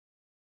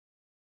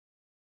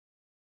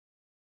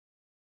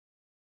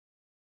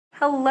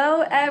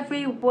Hello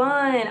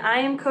everyone, I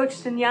am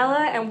Coach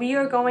Daniela and we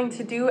are going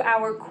to do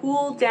our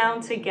cool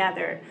down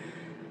together.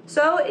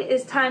 So it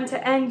is time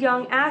to end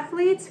young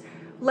athletes.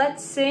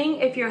 Let's sing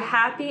if you're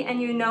happy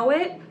and you know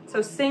it.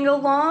 So sing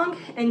along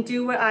and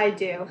do what I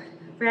do.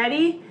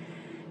 Ready?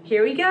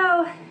 Here we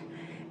go.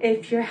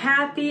 If you're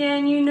happy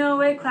and you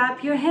know it,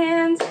 clap your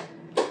hands.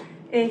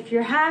 If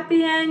you're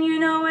happy and you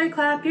know it,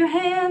 clap your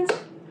hands.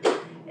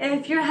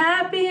 If you're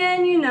happy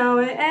and you know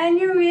it, and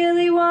you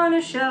really want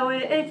to show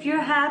it. If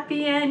you're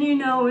happy and you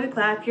know it,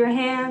 clap your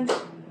hands.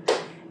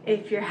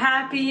 If you're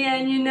happy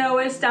and you know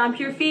it, stomp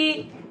your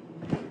feet.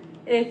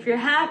 If you're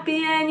happy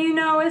and you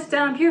know it,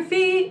 stomp your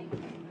feet.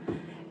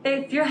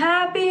 If you're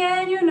happy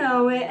and you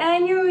know it,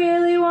 and you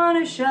really want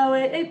to show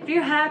it. If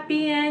you're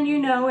happy and you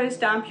know it,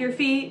 stomp your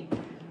feet.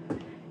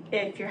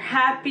 If you're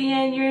happy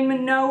and you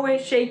know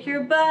it, shake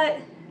your butt.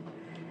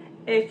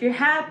 If you're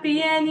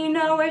happy and you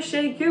know it,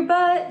 shake your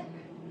butt.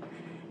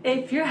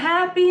 If you're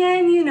happy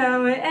and you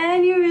know it,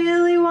 and you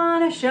really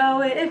want to show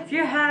it. If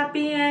you're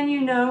happy and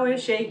you know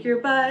it, shake your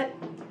butt.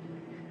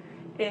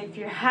 If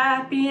you're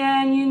happy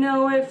and you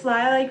know it,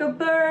 fly like a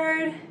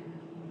bird.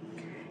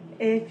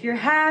 If you're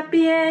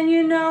happy and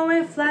you know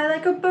it, fly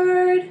like a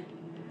bird.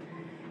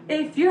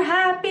 If you're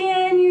happy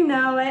and you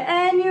know it,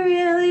 and you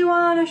really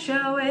want to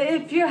show it.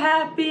 If you're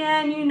happy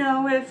and you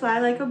know it, fly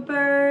like a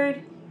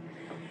bird.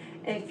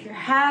 If you're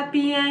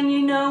happy and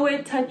you know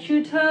it, touch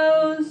your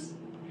toes.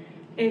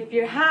 If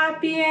you're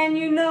happy and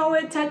you know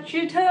it, touch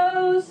your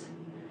toes.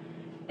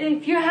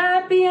 If you're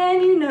happy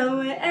and you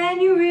know it,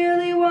 and you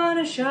really want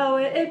to show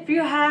it. If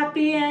you're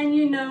happy and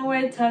you know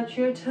it, touch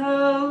your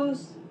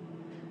toes.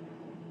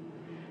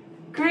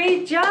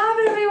 Great job,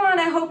 everyone.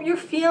 I hope you're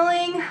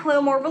feeling a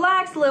little more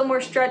relaxed, a little more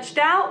stretched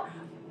out.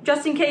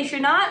 Just in case you're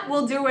not,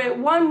 we'll do it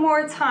one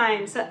more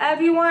time. So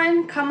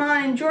everyone, come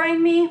on and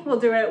join me. We'll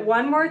do it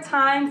one more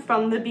time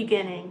from the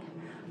beginning.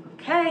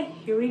 Okay,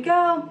 here we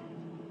go.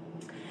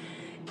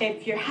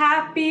 If you're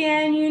happy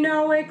and you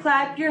know it,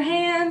 clap your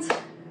hands.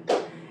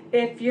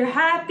 If you're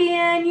happy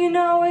and you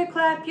know it,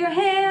 clap your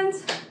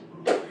hands.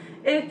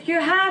 If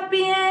you're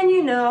happy and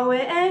you know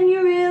it, and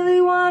you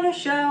really want to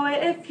show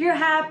it. If you're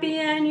happy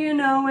and you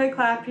know it,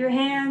 clap your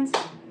hands.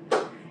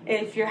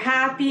 If you're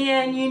happy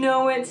and you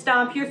know it,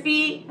 stomp your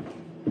feet.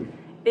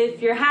 If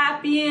you're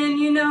happy and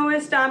you know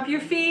it, stomp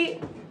your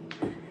feet.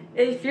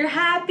 If you're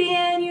happy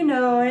and you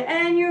know it,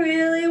 and you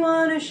really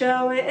want to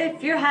show it.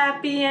 If you're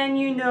happy and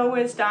you know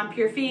it, stomp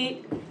your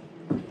feet.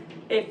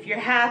 If you're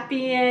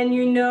happy and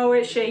you know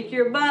it, shake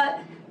your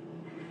butt.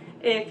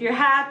 If you're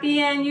happy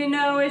and you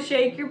know it,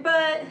 shake your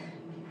butt.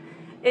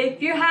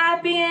 If you're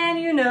happy and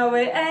you know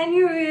it, and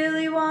you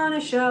really want to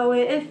show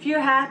it. If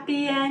you're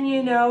happy and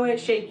you know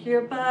it, shake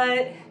your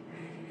butt.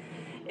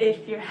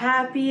 If you're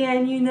happy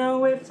and you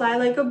know it, fly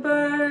like a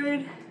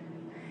bird.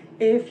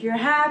 If you're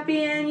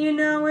happy and you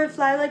know it,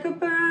 fly like a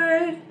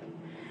bird.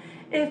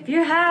 If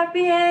you're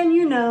happy and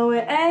you know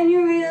it, and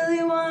you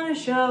really want to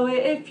show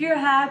it. If you're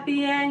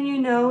happy and you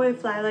know it,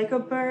 fly like a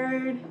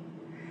bird.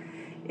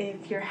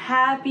 If you're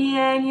happy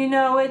and you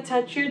know it,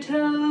 touch your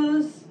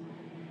toes.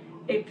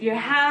 If you're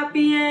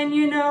happy and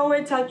you know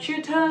it, touch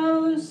your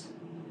toes.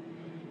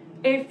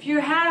 If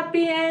you're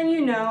happy and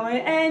you know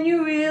it, and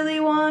you really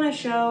want to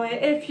show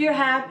it. If you're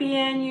happy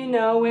and you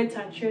know it,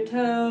 touch your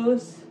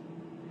toes.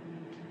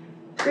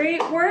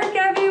 Great work,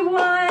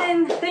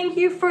 everyone. Thank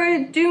you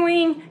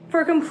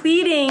for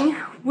completing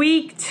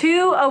week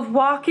 2 of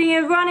walking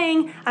and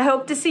running. I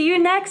hope to see you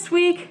next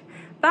week.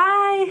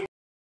 Bye.